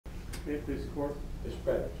May it please the court. Ms.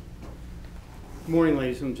 Pettis. Good morning,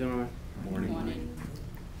 ladies and gentlemen. Good morning. Good morning.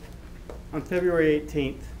 On February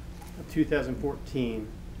 18th of 2014,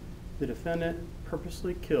 the defendant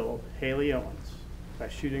purposely killed Haley Owens by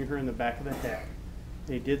shooting her in the back of the head.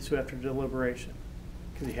 And he did so after deliberation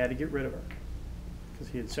because he had to get rid of her, because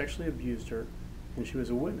he had sexually abused her and she was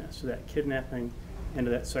a witness to that kidnapping and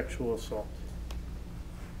to that sexual assault.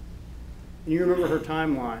 And you remember her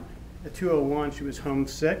timeline. At 2:01, she was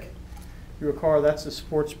homesick. You recall that's the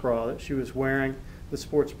sports bra that she was wearing. The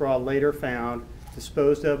sports bra later found,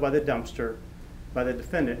 disposed of by the dumpster, by the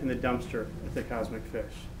defendant in the dumpster at the Cosmic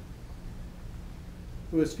Fish.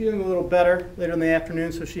 Who was feeling a little better later in the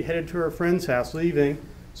afternoon, so she headed to her friend's house, leaving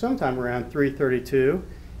sometime around 3:32,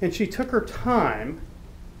 and she took her time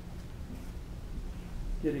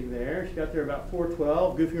getting there. She got there about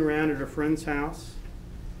 4:12, goofing around at her friend's house,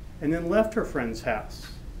 and then left her friend's house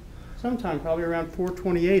sometime probably around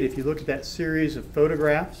 4:28 if you look at that series of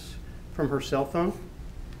photographs from her cell phone.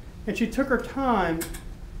 And she took her time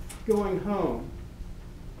going home.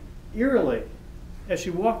 Eerily, as she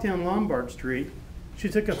walked down Lombard Street, she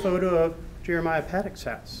took a photo of Jeremiah Paddock's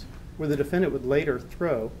house, where the defendant would later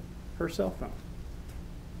throw her cell phone.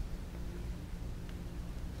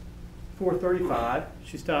 4:35,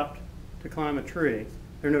 she stopped to climb a tree.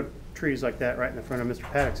 There are no trees like that right in the front of Mr.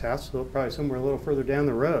 Paddock's house, so probably somewhere a little further down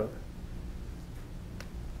the road.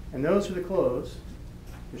 And those are the clothes,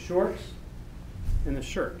 the shorts and the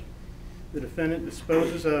shirt, the defendant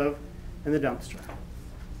disposes of in the dumpster.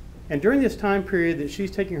 And during this time period that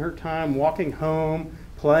she's taking her time walking home,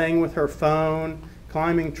 playing with her phone,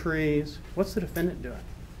 climbing trees, what's the defendant doing?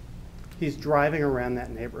 He's driving around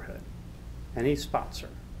that neighborhood, and he spots her,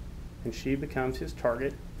 and she becomes his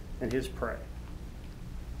target and his prey.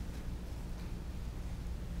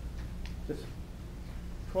 Just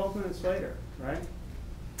 12 minutes later, right?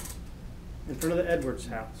 In front of the Edwards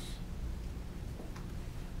house.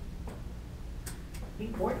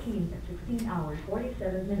 14 at 16 hours,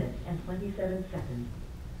 47 minutes, and 27 seconds.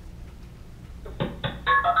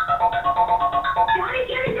 Why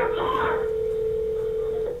get in your car?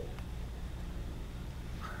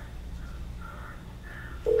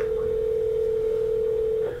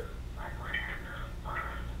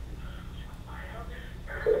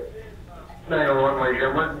 What is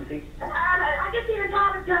your emergency? I just need a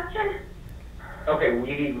daughter, Justin. Okay, we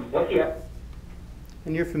need, what's the up?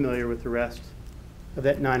 And you're familiar with the rest of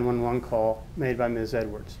that 911 call made by Ms.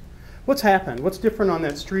 Edwards. What's happened? What's different on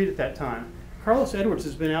that street at that time? Carlos Edwards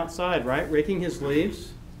has been outside, right, raking his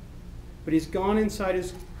leaves, but he's gone inside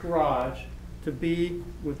his garage to be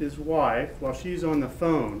with his wife while she's on the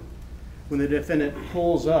phone when the defendant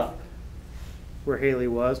pulls up where Haley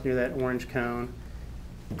was, near that orange cone,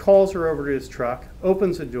 calls her over to his truck,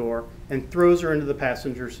 opens the door, and throws her into the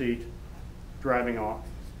passenger seat, driving off.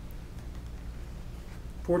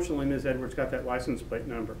 Fortunately, Ms. Edwards got that license plate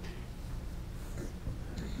number.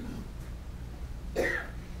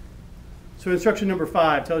 So instruction number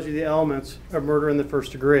 5 tells you the elements of murder in the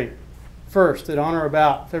first degree. First, that on or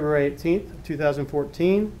about February 18th of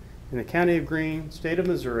 2014, in the county of Greene, state of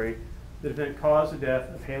Missouri, the defendant caused the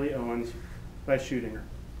death of Haley Owens by shooting her.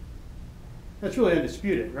 That's really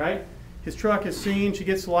undisputed, right? His truck is seen, she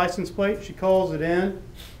gets the license plate, she calls it in.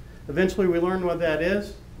 Eventually we learn what that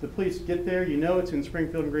is. The police get there, you know it's in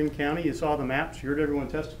Springfield and Greene County, you saw the maps, you heard everyone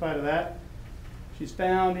testify to that. She's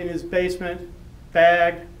found in his basement,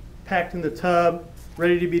 bagged, packed in the tub,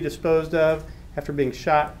 ready to be disposed of after being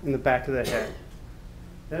shot in the back of the head.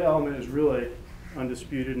 That element is really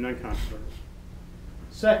undisputed and uncontroversial.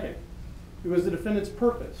 Second, it was the defendant's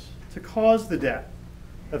purpose to cause the death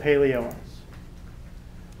of Haley Owens.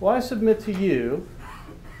 Well, I submit to you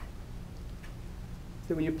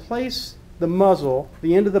that when you place the muzzle,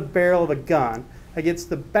 the end of the barrel of a gun, against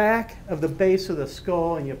the back of the base of the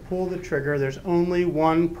skull and you pull the trigger, there's only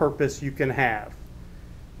one purpose you can have,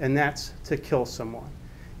 and that's to kill someone.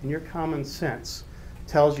 And your common sense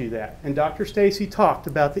tells you that. And Dr. Stacy talked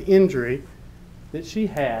about the injury that she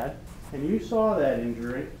had, and you saw that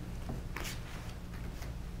injury.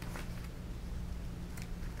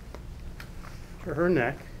 To her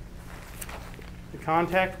neck, the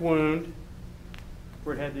contact wound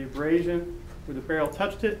where it had the abrasion where the barrel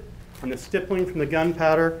touched it, and the stippling from the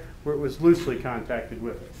gunpowder where it was loosely contacted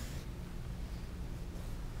with it.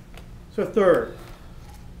 So third,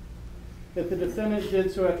 that the defendant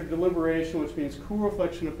did so after deliberation, which means cool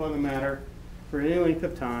reflection upon the matter for any length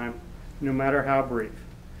of time, no matter how brief.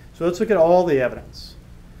 So let's look at all the evidence.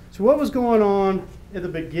 So what was going on at the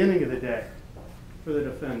beginning of the day for the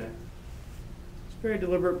defendant? It's very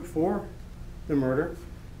deliberate before the murder.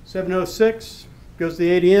 7:06 Goes to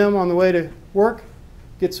the ATM on the way to work,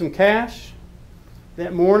 gets some cash.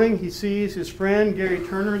 That morning, he sees his friend Gary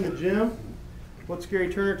Turner in the gym. What's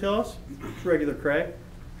Gary Turner tell us? It's regular Craig.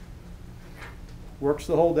 Works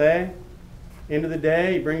the whole day. End of the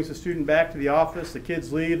day, he brings the student back to the office. The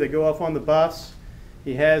kids leave. They go off on the bus.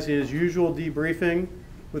 He has his usual debriefing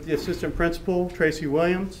with the assistant principal, Tracy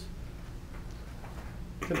Williams.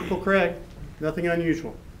 Typical Craig. Nothing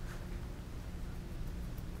unusual.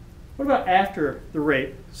 What about after the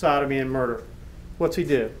rape, sodomy, and murder? What's he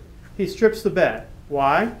do? He strips the bed.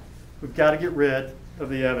 Why? We've got to get rid of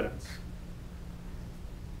the evidence.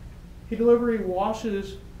 He deliberately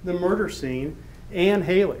washes the murder scene and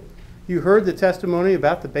Haley. You heard the testimony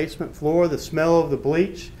about the basement floor, the smell of the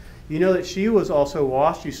bleach. You know that she was also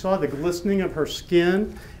washed. You saw the glistening of her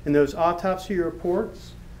skin in those autopsy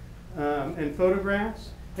reports and photographs.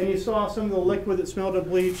 And you saw some of the liquid that smelled of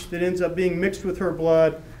bleach that ends up being mixed with her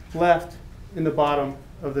blood left in the bottom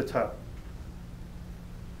of the tub.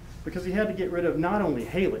 Because he had to get rid of not only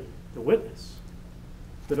Haley, the witness,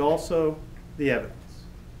 but also the evidence.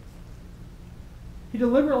 He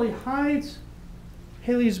deliberately hides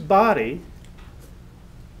Haley's body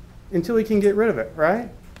until he can get rid of it, right?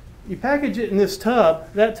 You package it in this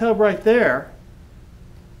tub, that tub right there.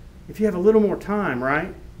 If you have a little more time,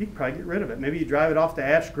 right, you can probably get rid of it. Maybe you drive it off to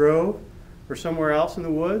Ash Grove or somewhere else in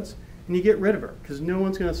the woods, and you get rid of her because no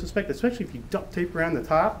one's going to suspect it, especially if you duct tape around the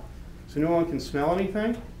top so no one can smell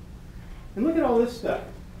anything. And look at all this stuff.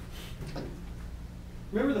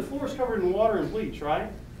 Remember, the floor is covered in water and bleach, right?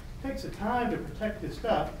 It takes a time to protect this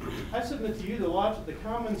stuff. I submit to you the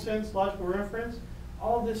common sense, logical reference.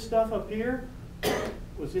 All this stuff up here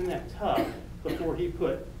was in that tub before he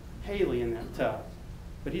put Haley in that tub.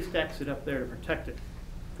 But he stacks it up there to protect it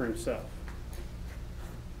for himself.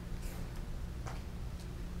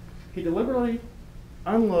 He deliberately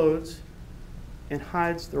unloads and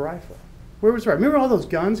hides the rifle. Where was the rifle? Remember all those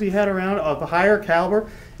guns he had around of a higher caliber?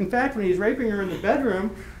 In fact, when he's raping her in the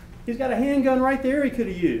bedroom, he's got a handgun right there he could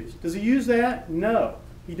have used. Does he use that? No,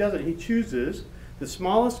 he doesn't. He chooses the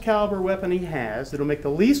smallest caliber weapon he has that'll make the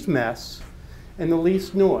least mess and the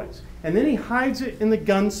least noise. And then he hides it in the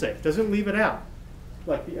gun safe, doesn't leave it out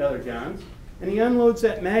like the other guns. And he unloads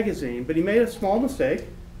that magazine, but he made a small mistake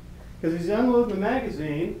because he's unloading the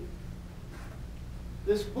magazine.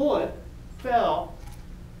 This bullet fell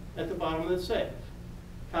at the bottom of the safe.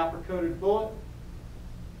 Copper-coated bullet.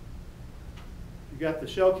 You got the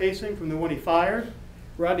shell casing from the one he fired.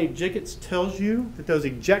 Rodney Jickets tells you that those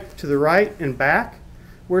eject to the right and back.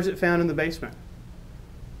 Where's it found in the basement?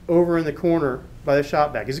 Over in the corner by the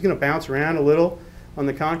shop vac. Is it going to bounce around a little on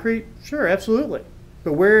the concrete? Sure, absolutely.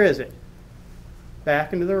 But where is it?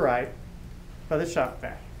 Back and to the right by the shop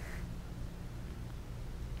vac.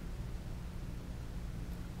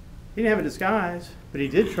 He didn't have a disguise, but he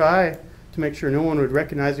did try to make sure no one would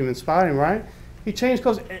recognize him and spot him, right? He changed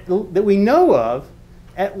clothes that we know of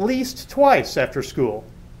at least twice after school,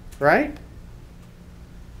 right?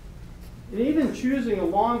 And even choosing a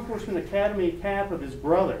law enforcement academy cap of his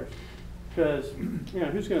brother's, because,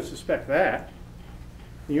 who's going to suspect that?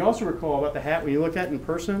 And you also recall about the hat when you look at it in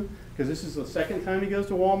person, because this is the second time he goes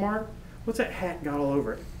to Walmart. What's that hat got all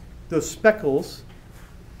over it? Those speckles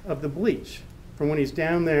of the bleach from when he's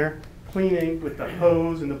down there cleaning with the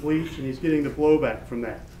hose and the bleach, and he's getting the blowback from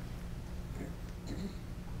that.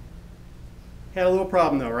 Had a little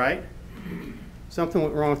problem though, right? Something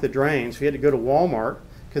went wrong with the drain, so he had to go to Walmart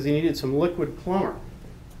because he needed some liquid plumber.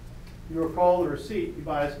 You recall the receipt. He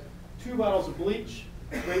buys 2 bottles of bleach,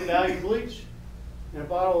 great value bleach, and a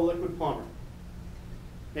bottle of liquid plumber.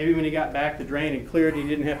 Maybe when he got back the drain and cleared, he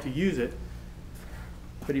didn't have to use it,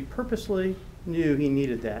 but he purposely knew he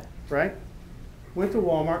needed that, right? Went to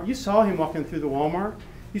Walmart. You saw him walking through the Walmart.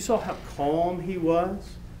 You saw how calm he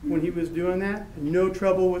was when he was doing that. No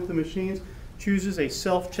trouble with the machines. Chooses a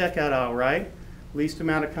self-checkout aisle, right? Least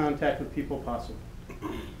amount of contact with people possible.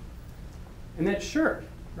 And that shirt,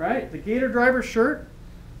 right? The Gator driver shirt.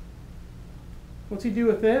 What's he do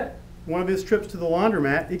with it? One of his trips to the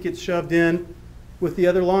laundromat, it gets shoved in with the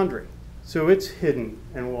other laundry. So it's hidden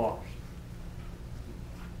and washed.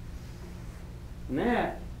 And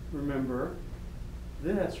that, remember,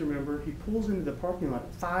 he pulls into the parking lot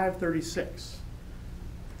at 5:36,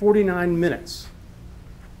 49 minutes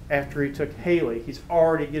after he took Haley. He's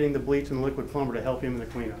already getting the bleach and the liquid plumber to help him in the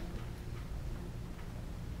cleanup.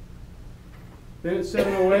 Then at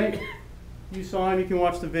 7:08, you saw him, you can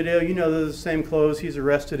watch the video, you know those are the same clothes he's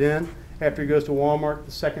arrested in after he goes to Walmart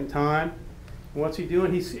the second time. And what's he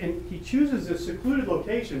doing? He chooses this secluded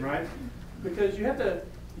location, right? Because you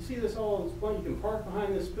see this all in this point, you can park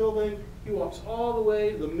behind this building, He walks all the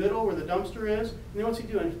way to the middle where the dumpster is. And then what's he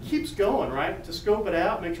doing? He keeps going, right, to scope it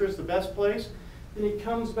out, make sure it's the best place. Then he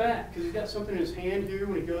comes back because he's got something in his hand here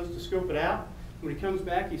when he goes to scope it out. When he comes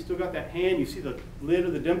back, he's still got that hand. You see the lid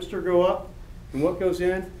of the dumpster go up. And what goes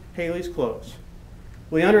in? Haley's clothes.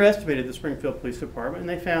 Well, he underestimated the Springfield Police Department, and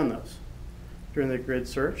they found those during the grid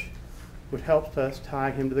search, which helped us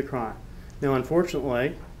tie him to the crime. Now,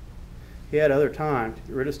 unfortunately, he had other time to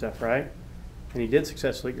get rid of stuff, right? And he did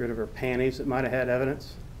successfully get rid of her panties that might have had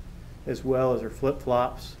evidence, as well as her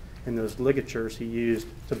flip-flops and those ligatures he used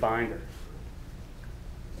to bind her.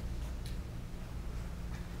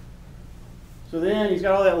 So then he's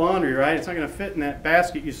got all that laundry, right? It's not going to fit in that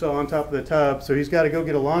basket you saw on top of the tub, so he's got to go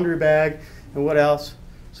get a laundry bag, and what else?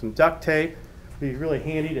 Some duct tape. Be really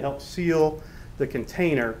handy to help seal the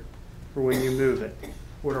container for when you move it,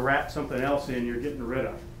 or to wrap something else in you're getting rid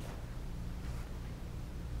of.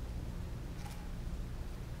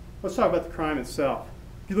 Let's talk about the crime itself.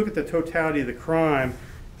 If you look at the totality of the crime,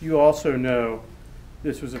 you also know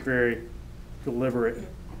this was a very deliberate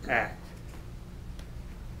act.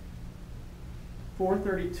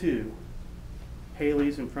 432,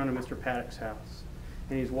 Haley's in front of Mr. Paddock's house.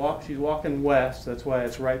 And she's walking west, that's why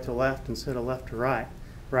it's right to left instead of left to right.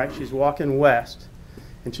 Right, she's walking west.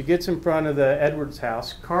 And she gets in front of the Edwards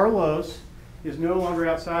house. Carlos is no longer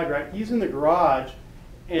outside, right? He's in the garage.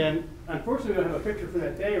 And unfortunately, we don't have a picture for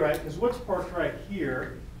that day, right? Because what's parked right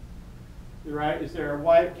here, right, is there a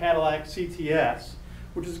white Cadillac CTS,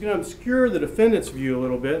 which is going to obscure the defendant's view a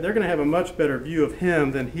little bit. They're going to have a much better view of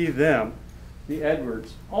him than them, the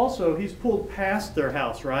Edwards. Also, he's pulled past their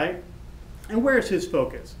house, right? And where's his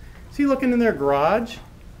focus? Is he looking in their garage?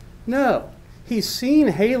 No. He's seen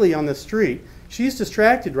Haley on the street. She's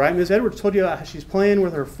distracted, right? Ms. Edwards told you how she's playing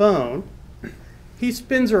with her phone. He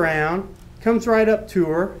spins around, comes right up to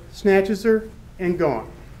her, snatches her, and gone.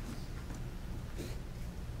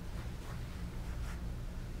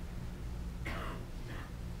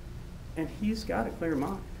 And he's got a clear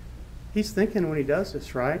mind. He's thinking when he does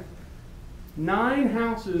this, right? 9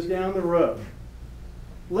 houses down the road,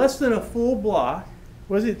 less than a full block.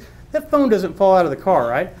 That phone doesn't fall out of the car,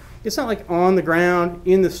 right? It's not like on the ground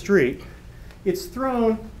in the street. It's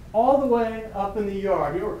thrown all the way up in the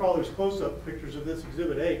yard. You'll recall there's close-up pictures of this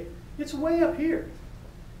Exhibit 8. It's way up here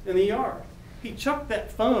in the yard. He chucked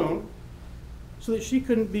that phone so that she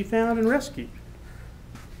couldn't be found and rescued,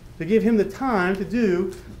 to give him the time to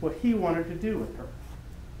do what he wanted to do with her.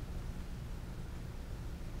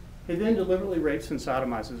 He then deliberately rapes and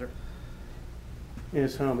sodomizes her in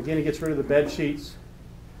his home. Again, he gets rid of the bed sheets.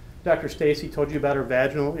 Dr. Stacy told you about her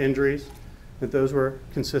vaginal injuries, that those were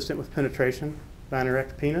consistent with penetration by an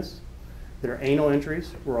erect penis. That her anal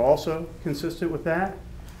injuries were also consistent with that.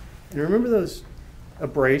 And remember those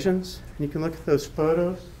abrasions? And you can look at those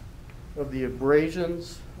photos of the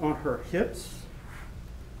abrasions on her hips.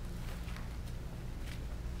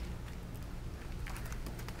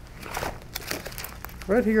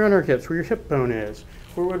 Right here on her hips, where your hip bone is,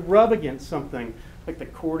 where it would rub against something, like the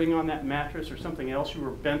cording on that mattress or something else you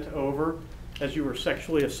were bent over as you were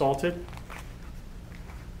sexually assaulted.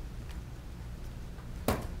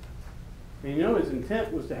 And you know his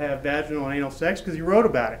intent was to have vaginal and anal sex because he wrote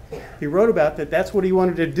about it. He wrote about that that's what he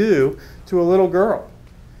wanted to do to a little girl.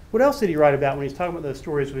 What else did he write about when he's talking about those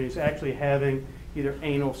stories when he's actually having either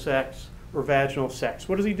anal sex or vaginal sex?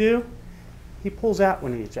 What does he do? He pulls out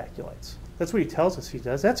when he ejaculates. That's what he tells us he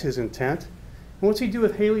does. That's his intent. And what's he do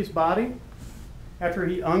with Haley's body after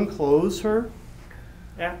he unclothes her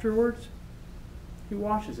afterwards? He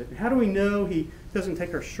washes it. And how do we know he doesn't take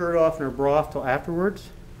her shirt off and her bra off till afterwards?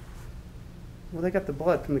 Well, they got the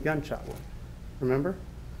blood from the gunshot wound. Remember?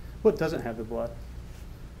 What doesn't have the blood?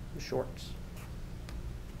 The shorts.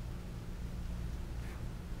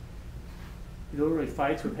 He literally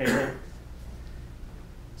fights with Haley.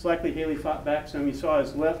 It's likely Haley fought back some. You saw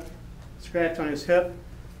his lip, scratch on his hip,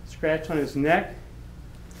 scratch on his neck.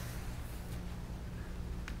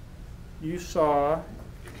 You saw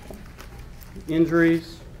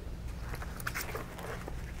injuries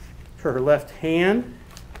to her left hand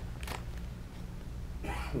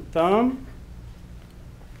and thumb.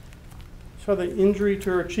 You saw the injury to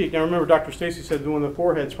her cheek. Now remember, Dr. Stacy said the one on the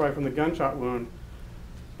forehead's probably from the gunshot wound,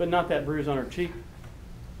 but not that bruise on her cheek.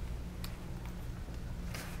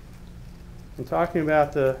 And talking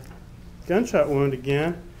about the gunshot wound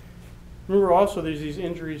again, remember also there's these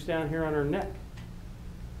injuries down here on her neck,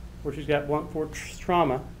 where she's got blunt force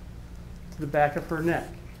trauma to the back of her neck.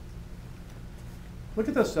 Look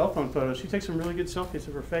at those cell phone photos. She takes some really good selfies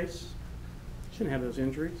of her face. She didn't have those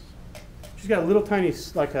injuries. She's got a little tiny,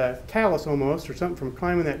 like a callus almost, or something from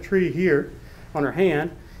climbing that tree here on her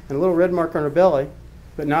hand. and a little red mark on her belly,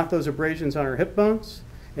 but not those abrasions on her hip bones,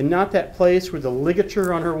 and not that place where the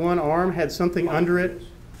ligature on her one arm had something under it.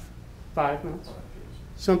 5 minutes.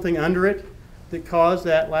 Something under it that caused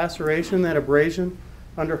that laceration, that abrasion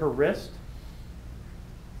under her wrist.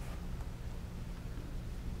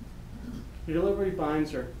 He deliberately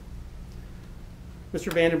binds her.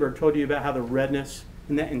 Mr. Vandenberg told you about how the redness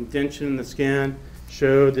and that indention in the skin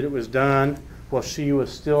showed that it was done while she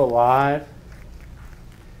was still alive.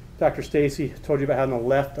 Dr. Stacy told you about how in the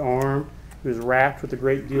left arm it was wrapped with a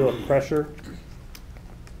great deal of pressure.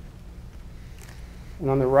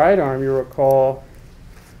 And on the right arm, you recall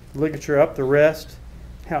ligature up the wrist,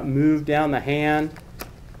 how it moved down the hand,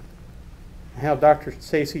 how Dr.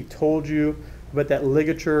 Stacy told you about that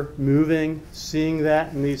ligature moving, seeing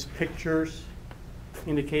that in these pictures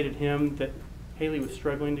indicated him that Haley was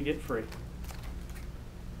struggling to get free.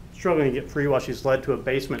 Struggling to get free while she's led to a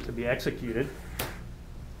basement to be executed.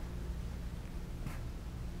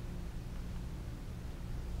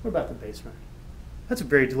 What about the basement? That's a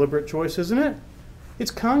very deliberate choice, isn't it? It's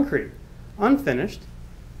concrete, unfinished.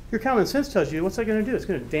 Your common sense tells you, what's that going to do? It's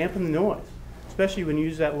going to dampen the noise, especially when you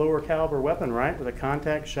use that lower caliber weapon, right, with a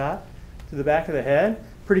contact shot to the back of the head.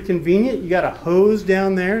 Pretty convenient. You got a hose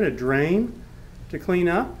down there and a drain to clean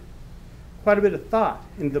up. Quite a bit of thought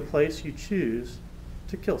into the place you choose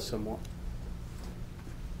to kill someone.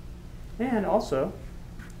 And also,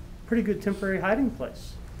 pretty good temporary hiding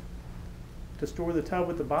place to store the tub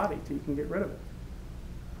with the body till you can get rid of it.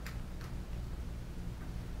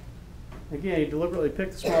 Again, he deliberately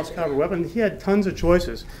picked the smallest caliber weapon. He had tons of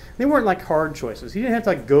choices. They weren't like hard choices. He didn't have to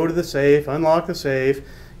like go to the safe, unlock the safe,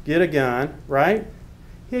 get a gun, right?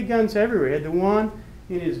 He had guns everywhere. He had the one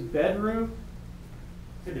in his bedroom,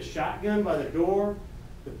 he had the shotgun by the door,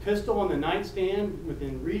 the pistol on the nightstand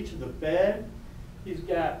within reach of the bed. He's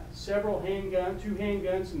got several handguns, 2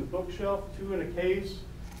 handguns in the bookshelf, 2 in a case,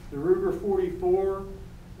 the Ruger 44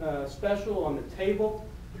 special on the table,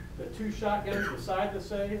 the 2 shotguns beside the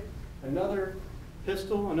safe, another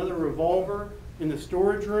pistol, another revolver in the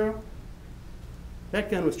storage room.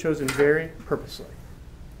 That gun was chosen very purposely.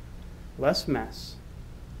 Less mess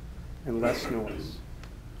and less noise.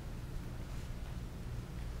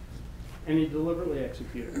 And he deliberately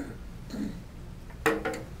executed her.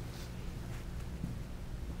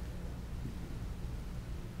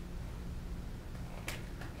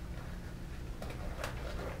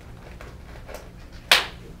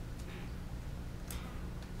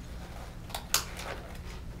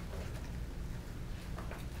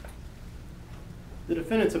 The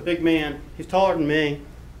defendant's a big man. He's taller than me.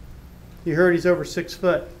 You heard he's over 6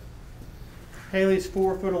 foot. Haley's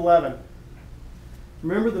 4'11".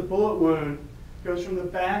 Remember, the bullet wound goes from the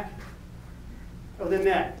back of the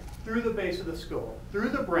neck, through the base of the skull, through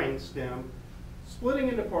the brain stem, splitting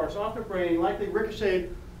into parts off the brain, likely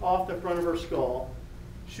ricocheted off the front of her skull,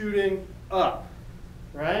 shooting up,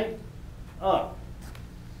 right? Up.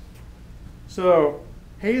 So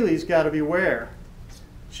Haley's got to be where?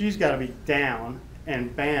 She's got to be down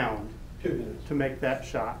and bound to make that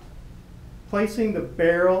shot. Placing the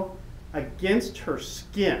barrel against her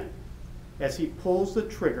skin as he pulls the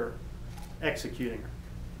trigger, executing her.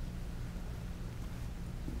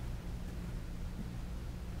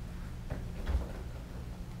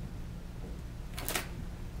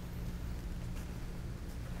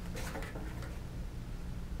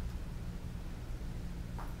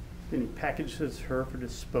 Then he packages her for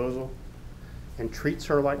disposal and treats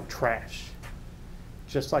her like trash,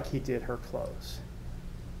 just like he did her clothes.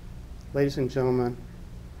 Ladies and gentlemen,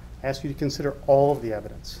 I ask you to consider all of the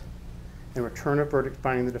evidence and return a verdict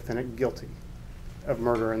finding the defendant guilty of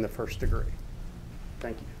murder in the first degree.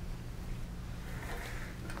 Thank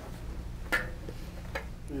you.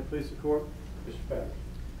 May it please the court? Mr. Beck.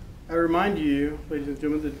 I remind you, ladies and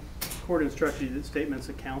gentlemen, the court instructed you that statements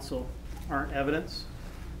of counsel aren't evidence.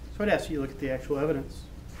 So I'd ask you to look at the actual evidence.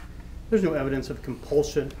 There's no evidence of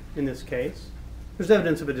compulsion in this case. There's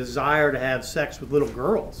evidence of a desire to have sex with little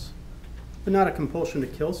girls, but not a compulsion to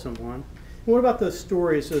kill someone. And what about those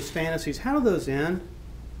stories, those fantasies? How do those end?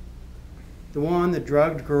 The one, the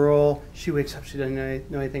drugged girl, she wakes up, she doesn't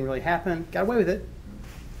know anything really happened, got away with it.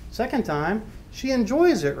 Second time, she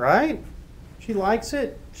enjoys it, right? She likes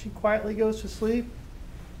it. She quietly goes to sleep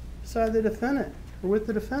beside the defendant or with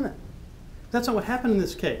the defendant. That's not what happened in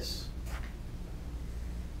this case.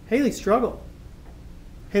 Haley struggled.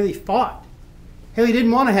 Haley fought. Haley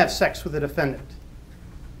didn't want to have sex with the defendant.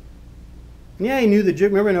 And yeah, he knew the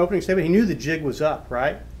jig, remember in the opening statement, he knew the jig was up,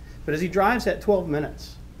 right? But as he drives that 12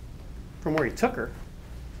 minutes from where he took her,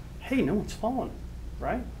 hey, no one's following,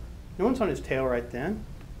 right? No one's on his tail right then.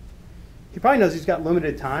 He probably knows he's got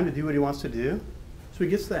limited time to do what he wants to do. So he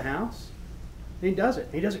gets to the house and he does it.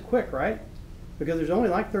 He does it quick, right? Because there's only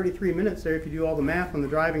like 33 minutes there if you do all the math on the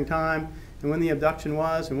driving time and when the abduction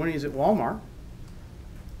was and when he's at Walmart.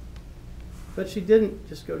 But she didn't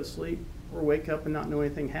just go to sleep or wake up and not know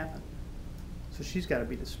anything happened. So she's got to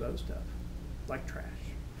be disposed of like trash.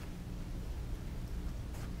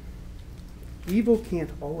 Evil can't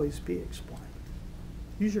always be explained.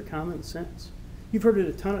 Use your common sense. You've heard it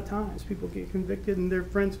a ton of times. People get convicted and their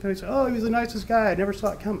friends say, oh, he was the nicest guy. I never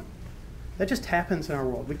saw it coming. That just happens in our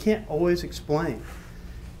world. We can't always explain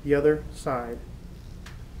the other side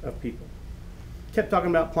of people. Kept talking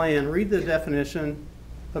about plan. Read the definition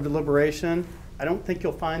of deliberation. I don't think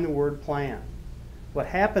you'll find the word plan. What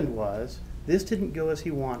happened was this didn't go as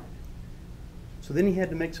he wanted. So then he had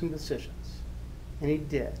to make some decisions. And he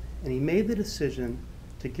did. And he made the decision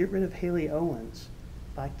to get rid of Haley Owens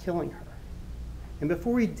by killing her. And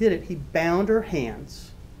before he did it, he bound her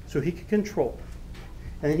hands so he could control her.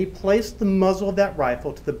 And then he placed the muzzle of that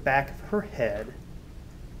rifle to the back of her head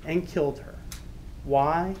and killed her.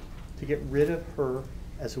 Why? To get rid of her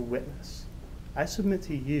as a witness. I submit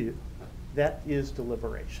to you, that is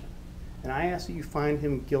deliberation. And I ask that you find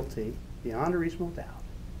him guilty, beyond a reasonable doubt,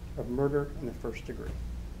 of murder in the first degree.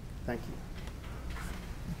 Thank you.